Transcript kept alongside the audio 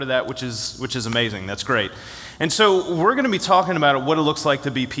that, which is amazing. That's great. And so we're going to be talking about what it looks like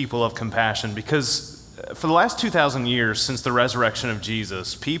to be people of compassion, because for the last 2,000 years since the resurrection of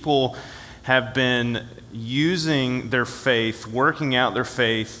Jesus, people have been using their faith, working out their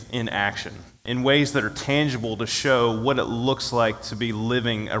faith in action, in ways that are tangible to show what it looks like to be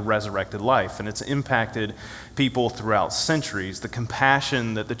living a resurrected life. And it's impacted people throughout centuries. The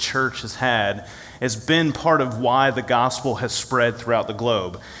compassion that the church has had has been part of why the gospel has spread throughout the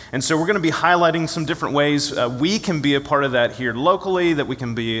globe. And so we're going to be highlighting some different ways we can be a part of that here locally, that we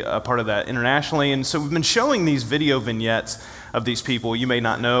can be a part of that internationally. And so we've been showing these video vignettes of these people. You may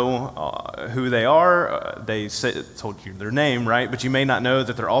not know who they are. Told you their name, right? But you may not know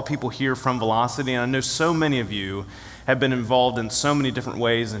that they're all people here from Velocity. And I know so many of you have been involved in so many different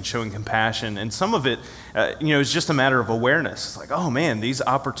ways in showing compassion. And some of it, is just a matter of awareness. It's like, oh man, these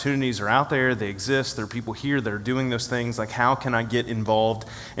opportunities are out there. They exist. There are people here that are doing those things. Like, how can I get involved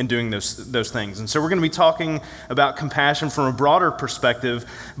in doing those things? And so we're going to be talking about compassion from a broader perspective.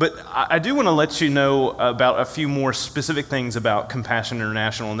 But I do want to let you know about a few more specific things about Compassion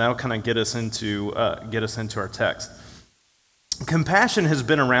International, and that'll kind of get us into our text. Compassion has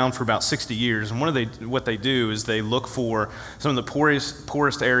been around for about 60 years, and what they do is they look for some of the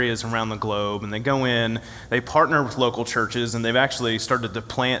poorest areas around the globe, and they go in, they partner with local churches, and they've actually started to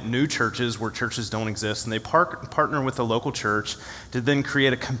plant new churches where churches don't exist, and they partner with the local church to then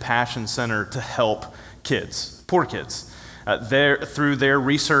create a compassion center to help kids, poor kids. Through their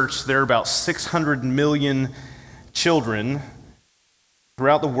research, there are about 600 million children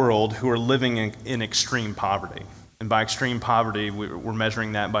throughout the world who are living in extreme poverty. And by extreme poverty, we're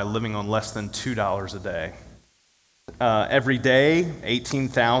measuring that by living on less than $2 a day. Every day,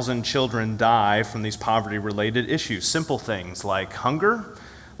 18,000 children die from these poverty-related issues. Simple things like hunger,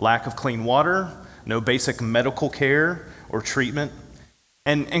 lack of clean water, no basic medical care or treatment.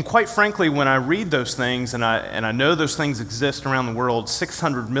 And quite frankly, when I read those things, and I know those things exist around the world,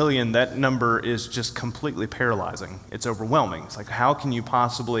 600 million, that number is just completely paralyzing. It's overwhelming. It's like, how can you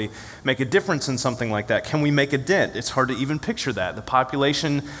possibly make a difference in something like that? Can we make a dent? It's hard to even picture that. The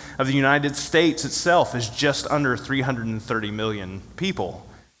population of the United States itself is just under 330 million people.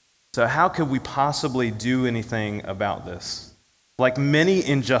 So how could we possibly do anything about this? Like many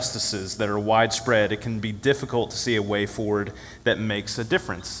injustices that are widespread, it can be difficult to see a way forward that makes a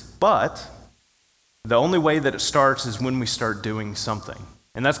difference. But the only way that it starts is when we start doing something.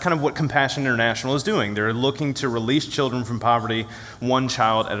 And that's kind of what Compassion International is doing. They're looking to release children from poverty one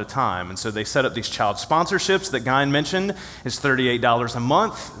child at a time. And so they set up these child sponsorships that Guy mentioned. It's $38 a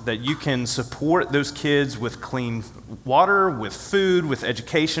month that you can support those kids with clean water, with food, with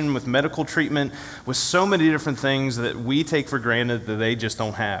education, with medical treatment, with so many different things that we take for granted that they just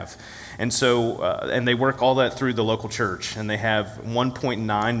don't have. And so, and they work all that through the local church, and they have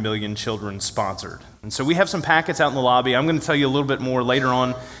 1.9 million children sponsored. And so we have some packets out in the lobby. I'm going to tell you a little bit more later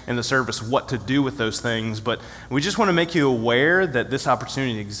on in the service what to do with those things, but we just want to make you aware that this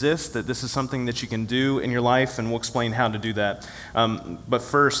opportunity exists, that this is something that you can do in your life, and we'll explain how to do that. But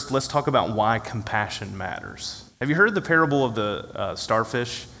first, let's talk about why compassion matters. Have you heard the parable of the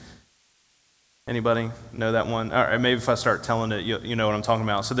starfish? Anybody know that one? All right, maybe if I start telling it, you know what I'm talking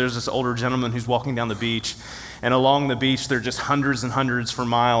about. So there's this older gentleman who's walking down the beach, and along the beach there are just hundreds and hundreds for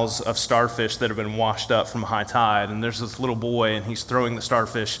miles of starfish that have been washed up from high tide. And there's this little boy, and he's throwing the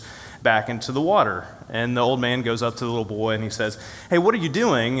starfish back into the water. And the old man goes up to the little boy and he says, "Hey, what are you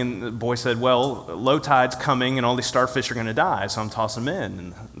doing?" And the boy said, "Well, low tide's coming and all these starfish are going to die, so I'm tossing them in."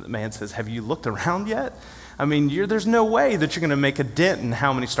 And the man says, "Have you looked around yet? I mean, there's no way that you're going to make a dent in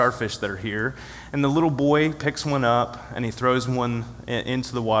how many starfish that are here." And the little boy picks one up and he throws one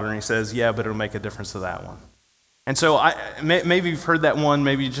into the water and he says, "Yeah, but it'll make a difference to that one." And so maybe you've heard that one,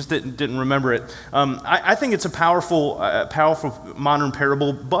 maybe you just didn't remember it. I think it's a powerful modern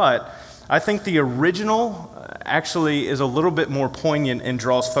parable, but I think the original actually is a little bit more poignant and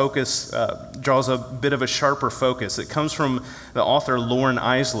draws a bit of a sharper focus. It comes from the author Loren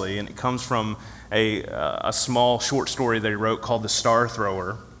Eiseley, and it comes from a small short story that he wrote called The Star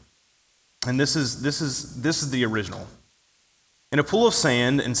Thrower. And this is the original. In a pool of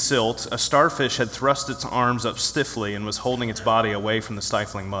sand and silt, a starfish had thrust its arms up stiffly and was holding its body away from the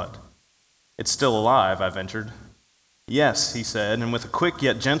stifling mud. "It's still alive," I ventured. "Yes," he said, and with a quick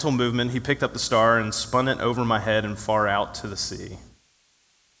yet gentle movement, he picked up the star and spun it over my head and far out to the sea.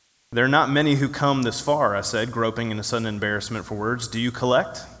 "There are not many who come this far," I said, groping in a sudden embarrassment for words. "Do you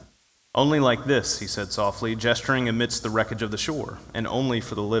collect?" "Only like this," he said softly, gesturing amidst the wreckage of the shore, "and only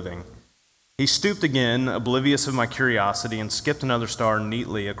for the living." He stooped again, oblivious of my curiosity, and skipped another star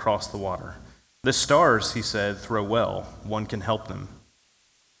neatly across the water. "The stars," he said, "throw well. One can help them."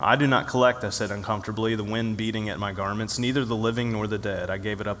 I do not collect, I said uncomfortably, the wind beating at my garments, neither the living nor the dead. I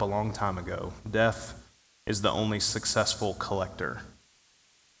gave it up a long time ago. Death is the only successful collector.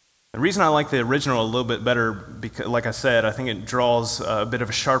 The reason I like the original a little bit better, because, like I said, I think it draws a bit of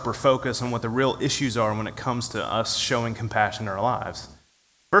a sharper focus on what the real issues are when it comes to us showing compassion in our lives.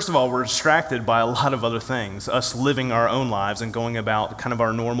 First of all, we're distracted by a lot of other things, us living our own lives and going about kind of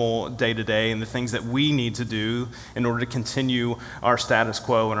our normal day-to-day and the things that we need to do in order to continue our status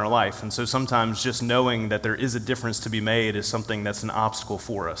quo in our life. And so sometimes just knowing that there is a difference to be made is something that's an obstacle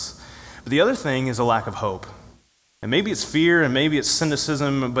for us. But the other thing is a lack of hope. And maybe it's fear and maybe it's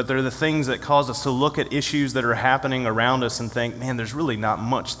cynicism, but they're the things that cause us to look at issues that are happening around us and think, man, there's really not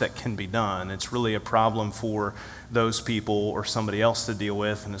much that can be done. It's really a problem for those people or somebody else to deal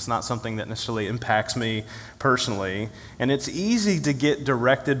with, and it's not something that necessarily impacts me personally. And it's easy to get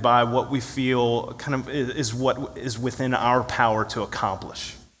directed by what we feel kind of is what is within our power to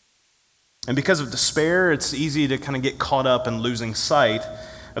accomplish. And because of despair, it's easy to kind of get caught up in losing sight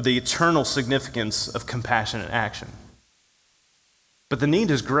of the eternal significance of compassionate action. But the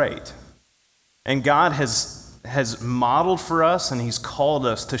need is great. And God has modeled for us and he's called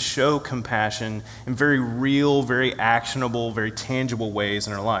us to show compassion in very real, very actionable, very tangible ways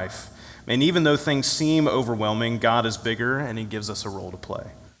in our life. And even though things seem overwhelming, God is bigger and he gives us a role to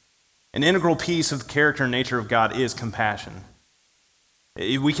play. An integral piece of the character and nature of God is compassion.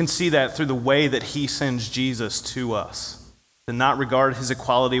 We can see that through the way that he sends Jesus to us. To not regard his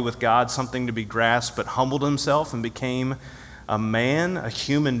equality with God something to be grasped, but humbled himself and became a man, a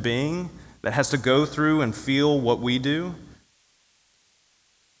human being that has to go through and feel what we do.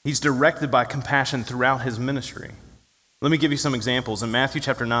 He's directed by compassion throughout his ministry. Let me give you some examples. In Matthew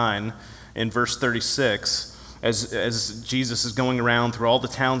chapter 9, in verse 36, as Jesus is going around through all the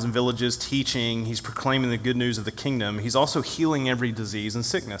towns and villages teaching, he's proclaiming the good news of the kingdom. He's also healing every disease and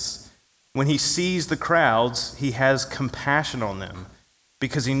sickness. When he sees the crowds, he has compassion on them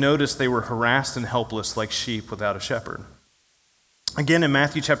because he noticed they were harassed and helpless like sheep without a shepherd. Again, in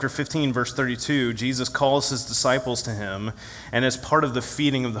Matthew chapter 15, verse 32, Jesus calls his disciples to him, and as part of the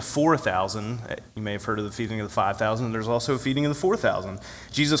feeding of the 4,000, you may have heard of the feeding of the 5,000, there's also a feeding of the 4,000.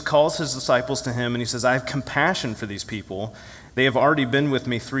 Jesus calls his disciples to him, and he says, I have compassion for these people. They have already been with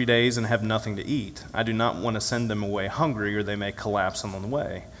me 3 days and have nothing to eat. I do not want to send them away hungry, or they may collapse on the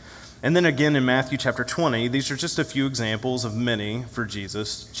way. And then again in Matthew chapter 20, these are just a few examples of many for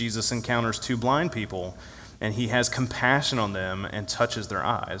Jesus. Jesus encounters 2 blind people, and he has compassion on them and touches their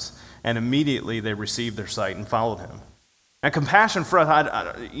eyes. And immediately they received their sight and followed him. Now compassion for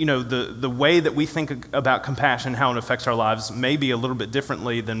us, the way that we think about compassion, how it affects our lives, may be a little bit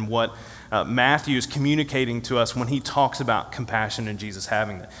differently than what Matthew is communicating to us when he talks about compassion and Jesus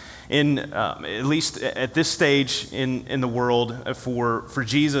having it. At least at this stage in the world, for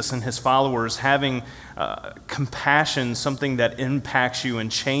Jesus and his followers, having compassion, something that impacts you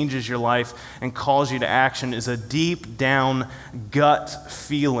and changes your life and calls you to action, is a deep down gut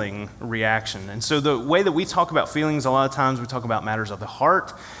feeling reaction. And so the way that we talk about feelings, a lot of times we talk about matters of the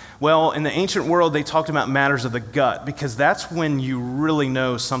heart. Well, in the ancient world, they talked about matters of the gut because that's when you really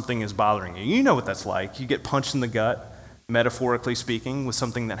know something is bothering you. You know what that's like. You get punched in the gut, metaphorically speaking, with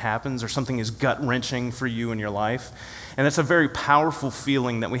something that happens or something is gut-wrenching for you in your life. And that's a very powerful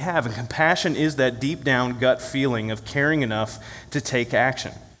feeling that we have. And compassion is that deep down gut feeling of caring enough to take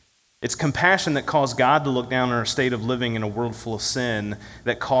action. It's compassion that caused God to look down on our state of living in a world full of sin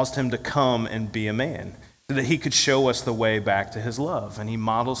that caused him to come and be a man, so that he could show us the way back to his love. And he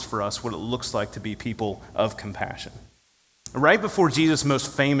models for us what it looks like to be people of compassion. Right before Jesus'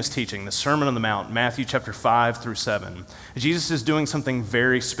 most famous teaching, the Sermon on the Mount, Matthew chapter 5 through 7, Jesus is doing something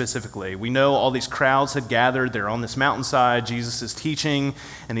very specifically. We know all these crowds had gathered. They're on this mountainside. Jesus is teaching,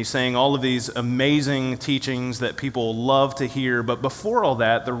 and he's saying all of these amazing teachings that people love to hear. But before all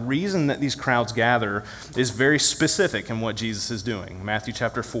that, the reason that these crowds gather is very specific in what Jesus is doing. Matthew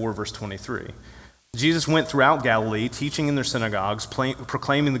chapter 4, verse 23. Jesus went throughout Galilee, teaching in their synagogues,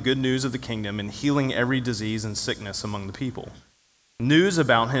 proclaiming the good news of the kingdom, and healing every disease and sickness among the people. News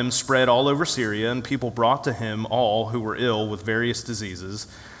about him spread all over Syria, and people brought to him all who were ill with various diseases,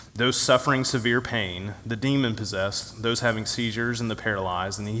 those suffering severe pain, the demon-possessed, those having seizures, and the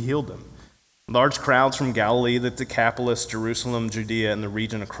paralyzed, and he healed them. Large crowds from Galilee, the Decapolis, Jerusalem, Judea, and the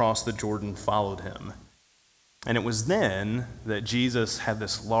region across the Jordan followed him. And it was then that Jesus had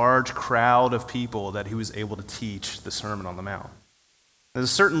this large crowd of people that he was able to teach the Sermon on the Mount. There's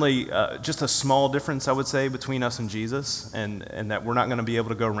certainly just a small difference, I would say, between us and Jesus, and that we're not going to be able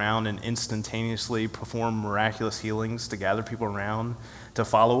to go around and instantaneously perform miraculous healings to gather people around to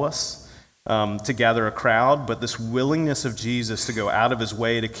follow us. to gather a crowd, but this willingness of Jesus to go out of his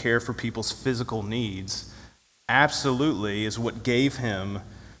way to care for people's physical needs absolutely is what gave him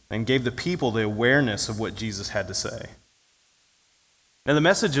and gave the people the awareness of what Jesus had to say. Now, the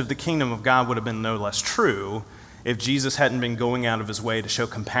message of the kingdom of God would have been no less true if Jesus hadn't been going out of his way to show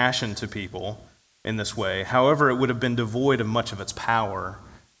compassion to people in this way. However, it would have been devoid of much of its power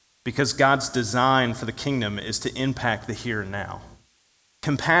because God's design for the kingdom is to impact the here and now.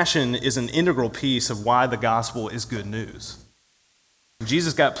 Compassion is an integral piece of why the gospel is good news.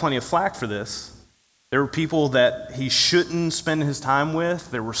 Jesus got plenty of flack for this. There were people that he shouldn't spend his time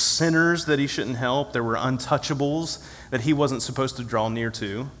with. There were sinners that he shouldn't help. There were untouchables that he wasn't supposed to draw near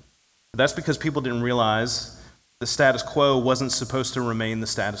to. But that's because people didn't realize the status quo wasn't supposed to remain the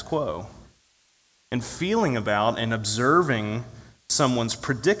status quo. And feeling about and observing someone's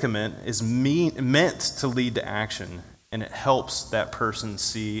predicament is meant to lead to action, and it helps that person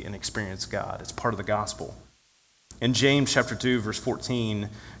see and experience God. It's part of the gospel. In James chapter 2, verse 14,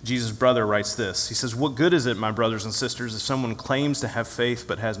 Jesus' brother writes this. He says, "What good is it, my brothers and sisters, if someone claims to have faith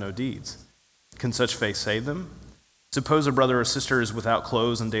but has no deeds? Can such faith save them? Suppose a brother or sister is without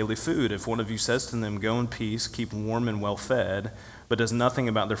clothes and daily food. If one of you says to them, 'Go in peace, keep warm and well fed,' but does nothing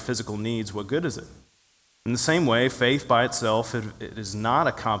about their physical needs, what good is it? In the same way, faith by itself, if it is not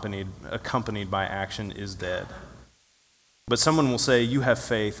accompanied by action, is dead. But someone will say, 'You have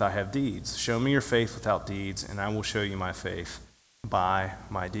faith, I have deeds. Show me your faith without deeds, and I will show you my faith by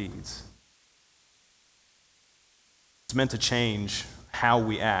my deeds.'" It's meant to change how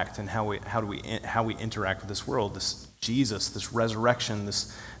we act and how we interact with this world. This Jesus, this resurrection,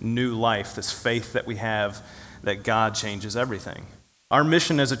 this new life, this faith that we have, that God changes everything. Our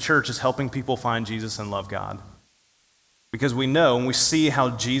mission as a church is helping people find Jesus and love God. Because we know and we see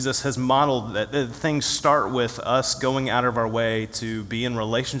how Jesus has modeled that things start with us going out of our way to be in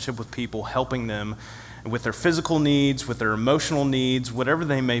relationship with people, helping them with their physical needs, with their emotional needs, whatever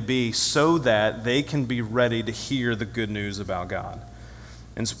they may be, so that they can be ready to hear the good news about God.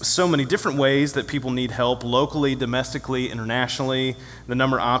 And so many different ways that people need help, locally, domestically, internationally. The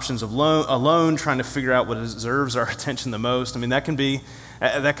number of options of alone, trying to figure out what deserves our attention the most. I mean, that can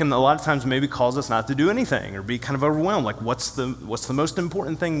a lot of times maybe cause us not to do anything or be kind of overwhelmed. Like, what's the most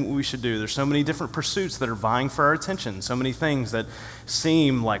important thing we should do? There's so many different pursuits that are vying for our attention. So many things that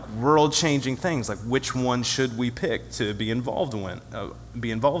seem like world-changing things. Like, which one should we pick to be involved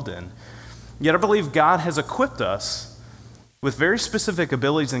in? Yet I believe God has equipped us with very specific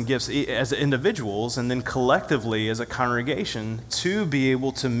abilities and gifts as individuals and then collectively as a congregation to be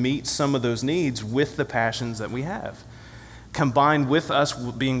able to meet some of those needs with the passions that we have. Combined with us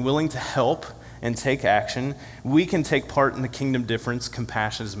being willing to help and take action, we can take part in the kingdom difference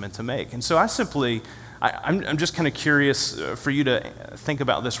compassion is meant to make. And so I'm just kind of curious for you to think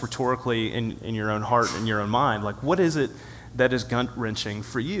about this rhetorically in your own heart and your own mind. Like, what is it that is gut-wrenching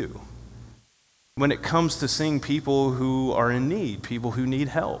for you when it comes to seeing people who are in need, people who need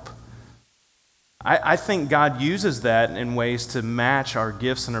help? I think God uses that in ways to match our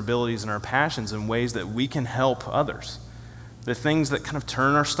gifts and our abilities and our passions in ways that we can help others. The things that kind of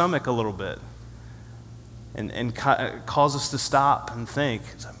turn our stomach a little bit and cause us to stop and think,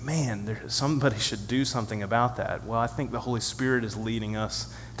 man, somebody should do something about that. Well, I think the Holy Spirit is leading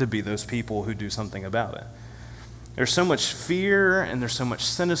us to be those people who do something about it. There's so much fear and there's so much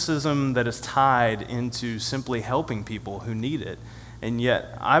cynicism that is tied into simply helping people who need it. And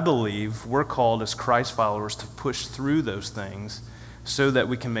yet, I believe we're called as Christ followers to push through those things so that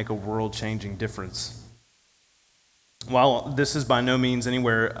we can make a world-changing difference. While this is by no means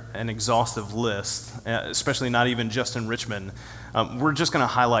anywhere an exhaustive list, especially not even just in Richmond, we're just going to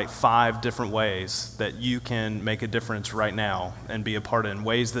highlight 5 different ways that you can make a difference right now and be a part in,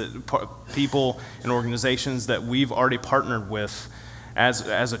 ways that people and organizations that we've already partnered with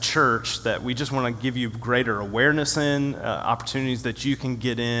as a church that we just want to give you greater awareness in, opportunities that you can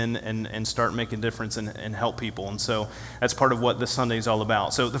get in and start making a difference and help people. And so that's part of what this Sunday is all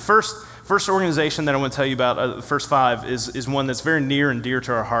about. So the first organization that I want to tell you about, the first 5, is one that's very near and dear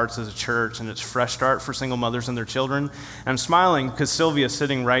to our hearts as a church, and it's Fresh Start for single mothers and their children. And I'm smiling because Sylvia's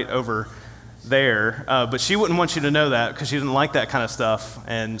sitting right over there, but she wouldn't want you to know that because she didn't like that kind of stuff.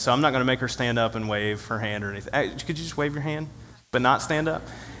 And so I'm not going to make her stand up and wave her hand or anything. Hey, could you just wave your hand? But not stand up.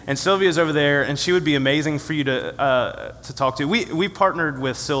 And Sylvia's over there, and she would be amazing for you to talk to. We partnered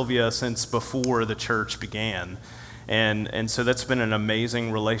with Sylvia since before the church began, and so that's been an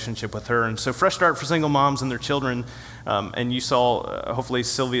amazing relationship with her. And so Fresh Start for single moms and their children, and you saw hopefully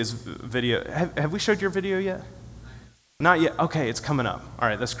Sylvia's video. Have we showed your video yet? Not yet. Okay, it's coming up. All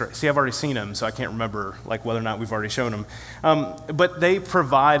right, that's great. See, I've already seen them, so I can't remember whether or not we've already shown them. But they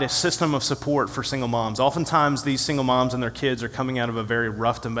provide a system of support for single moms. Oftentimes, these single moms and their kids are coming out of a very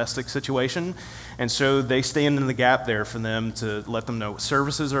rough domestic situation, and so they stand in the gap there for them to let them know what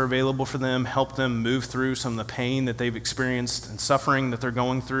services are available for them, help them move through some of the pain that they've experienced and suffering that they're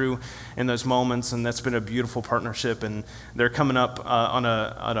going through in those moments. And that's been a beautiful partnership. And they're coming up on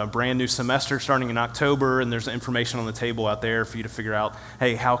a brand new semester starting in October, and there's information on the table out there for you to figure out,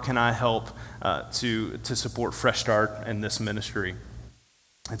 hey, how can I help to support Fresh Start and this ministry?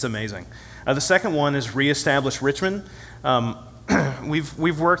 It's amazing. The second one is Reestablish Richmond.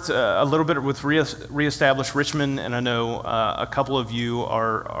 We've worked a little bit with Reestablish Richmond, and I know a couple of you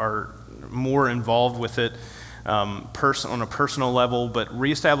are more involved with it on a personal level, but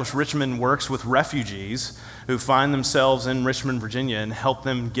Reestablish Richmond works with refugees who find themselves in Richmond, Virginia, and help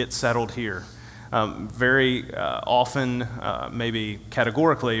them get settled here. Very often, maybe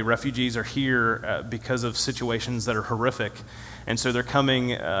categorically, refugees are here because of situations that are horrific. And so they're coming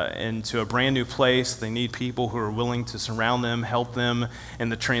into a brand new place. They need people who are willing to surround them, help them in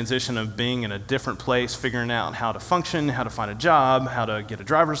the transition of being in a different place, figuring out how to function, how to find a job, how to get a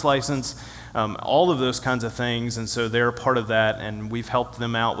driver's license, all of those kinds of things. And so they're a part of that, and we've helped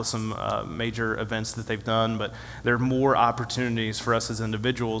them out with some major events that they've done. But there are more opportunities for us as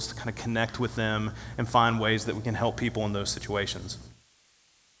individuals to kind of connect with them and find ways that we can help people in those situations.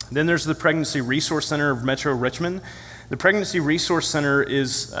 Then there's the Pregnancy Resource Center of Metro Richmond. The Pregnancy Resource Center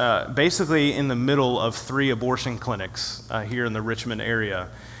is basically in the middle of 3 abortion clinics here in the Richmond area.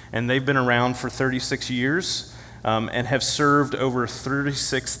 And they've been around for 36 years and have served over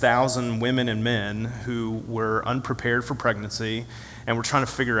 36,000 women and men who were unprepared for pregnancy and were trying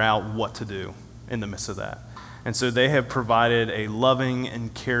to figure out what to do in the midst of that. And so they have provided a loving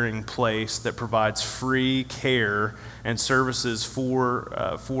and caring place that provides free care and services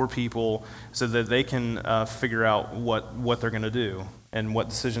for people so that they can figure out what they're going to do and what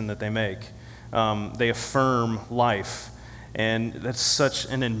decision that they make. They affirm life, and that's such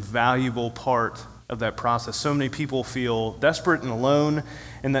an invaluable part of that process. So many people feel desperate and alone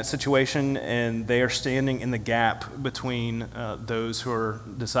in that situation, and they are standing in the gap between those who are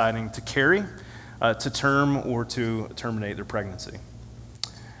deciding to carry to term or to terminate their pregnancy.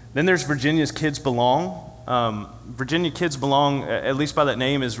 Then there's Virginia's Kids Belong. Virginia Kids Belong, at least by that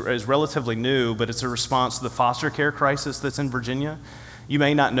name, is relatively new, but it's a response to the foster care crisis that's in Virginia. You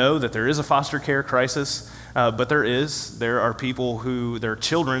may not know that there is a foster care crisis, but there is. There are there are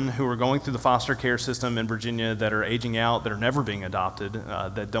children who are going through the foster care system in Virginia that are aging out, that are never being adopted,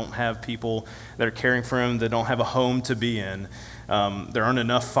 that don't have people that are caring for them, that don't have a home to be in. There aren't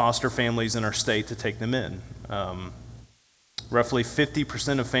enough foster families in our state to take them in. Roughly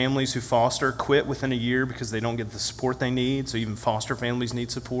 50% of families who foster quit within a year because they don't get the support they need, so even foster families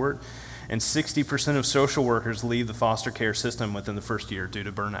need support. And 60% of social workers leave the foster care system within the first year due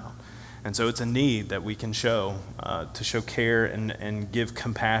to burnout. And so it's a need that we can show, to show care and give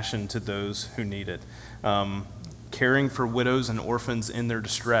compassion to those who need it. Caring for widows and orphans in their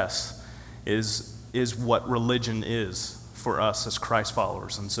distress is what religion is for us as Christ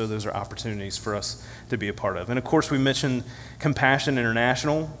followers. And so those are opportunities for us to be a part of. And of course, we mentioned Compassion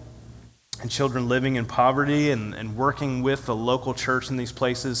International and children living in poverty and working with the local church in these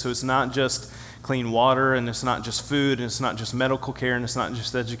places. So it's not just clean water, and it's not just food, and it's not just medical care, and it's not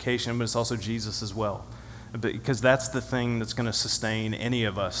just education, but it's also Jesus as well. Because that's the thing that's going to sustain any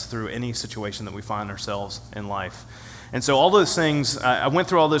of us through any situation that we find ourselves in life. And so all those things, I went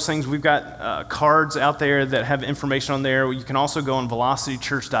through all those things. We've got cards out there that have information on there. You can also go on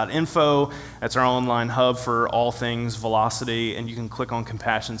velocitychurch.info. That's our online hub for all things Velocity, and you can click on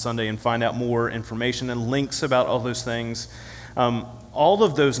Compassion Sunday and find out more information and links about all those things. All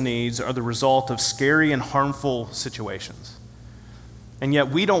of those needs are the result of scary and harmful situations. And yet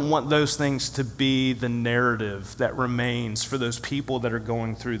we don't want those things to be the narrative that remains for those people that are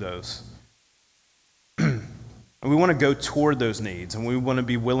going through those. We want to go toward those needs, and we want to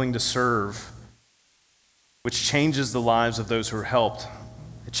be willing to serve, which changes the lives of those who are helped.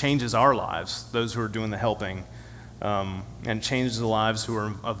 It changes our lives, those who are doing the helping, and changes the lives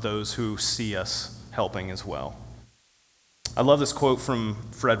of those who see us helping as well. I love this quote from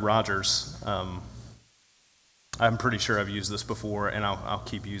Fred Rogers. I'm pretty sure I've used this before, and I'll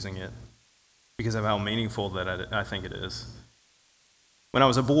keep using it because of how meaningful that I think it is. When I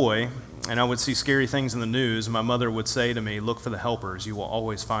was a boy and I would see scary things in the news, my mother would say to me, "Look for the helpers. You will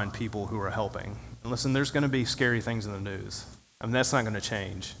always find people who are helping." And listen, there's going to be scary things in the news. I mean, that's not going to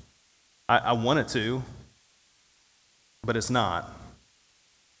change. I want it to, but it's not.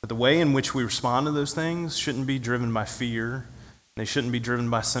 But the way in which we respond to those things shouldn't be driven by fear. They shouldn't be driven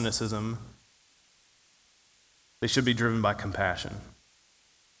by cynicism. They should be driven by compassion.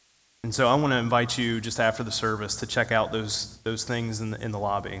 And so I want to invite you just after the service to check out those things in the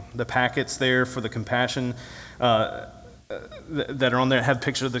lobby. The packets there for the compassion that are on there have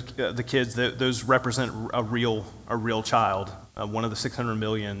pictures of the kids. Those represent a real child, one of the 600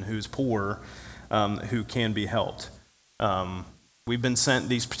 million who's poor, who can be helped. We've been sent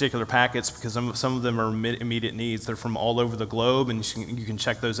these particular packets because some of them are immediate needs. They're from all over the globe, and you can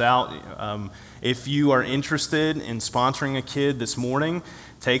check those out. If you are interested in sponsoring a kid this morning,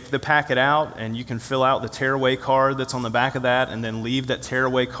 take the packet out, and you can fill out the tearaway card that's on the back of that, and then leave that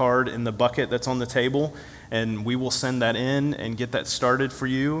tearaway card in the bucket that's on the table, and we will send that in and get that started for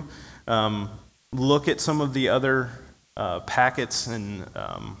you. Look at some of the other packets and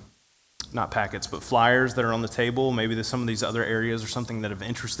not packets, but flyers that are on the table. Maybe there's some of these other areas or something that have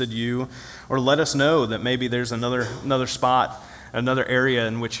interested you, or let us know that maybe there's another spot, another area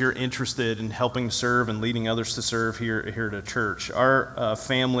in which you're interested in helping to serve and leading others to serve here at a church. Our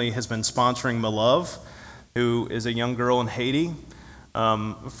family has been sponsoring Malove, who is a young girl in Haiti,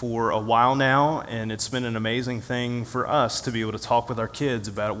 for a while now, and it's been an amazing thing for us to be able to talk with our kids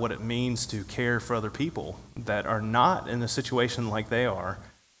about what it means to care for other people that are not in a situation like they are,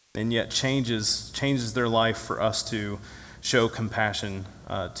 and yet changes their life for us to show compassion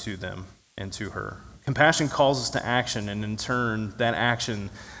to them and to her. Compassion calls us to action, and in turn, that action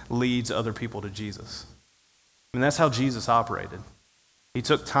leads other people to Jesus. I mean, that's how Jesus operated. He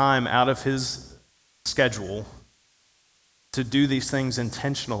took time out of his schedule to do these things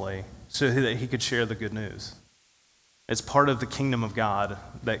intentionally so that he could share the good news. It's part of the kingdom of God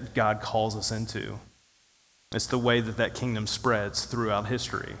that God calls us into. It's the way that kingdom spreads throughout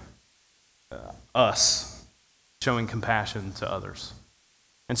history. Us showing compassion to others.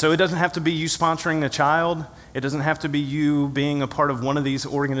 And so it doesn't have to be you sponsoring a child. It doesn't have to be you being a part of one of these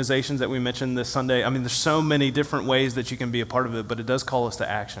organizations that we mentioned this Sunday. I mean, there's so many different ways that you can be a part of it, but it does call us to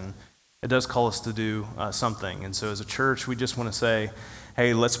action. It does call us to do something. And so as a church, we just want to say,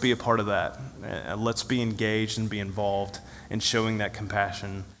 hey, let's be a part of that. Let's be engaged and be involved in showing that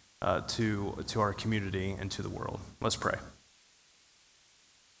compassion to our community and to the world. Let's pray.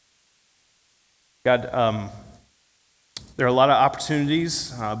 God, there are a lot of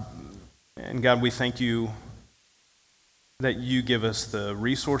opportunities, and God, we thank you that you give us the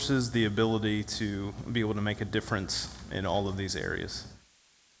resources, the ability to be able to make a difference in all of these areas.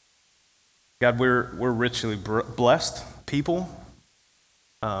 God, we're richly blessed people.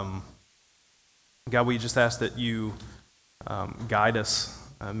 God, we just ask that you guide us.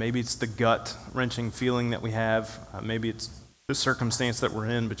 Maybe it's the gut-wrenching feeling that we have. Maybe it's the circumstance that we're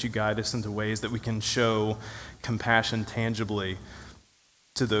in, but you guide us into ways that we can show compassion tangibly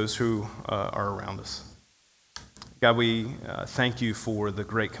to those who are around us. God, we thank you for the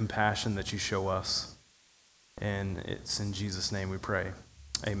great compassion that you show us, and it's in Jesus' name we pray.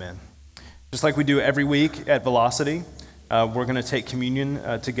 Amen. Just like we do every week at Velocity, we're going to take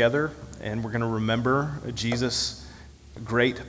communion together, and we're going to remember Jesus' great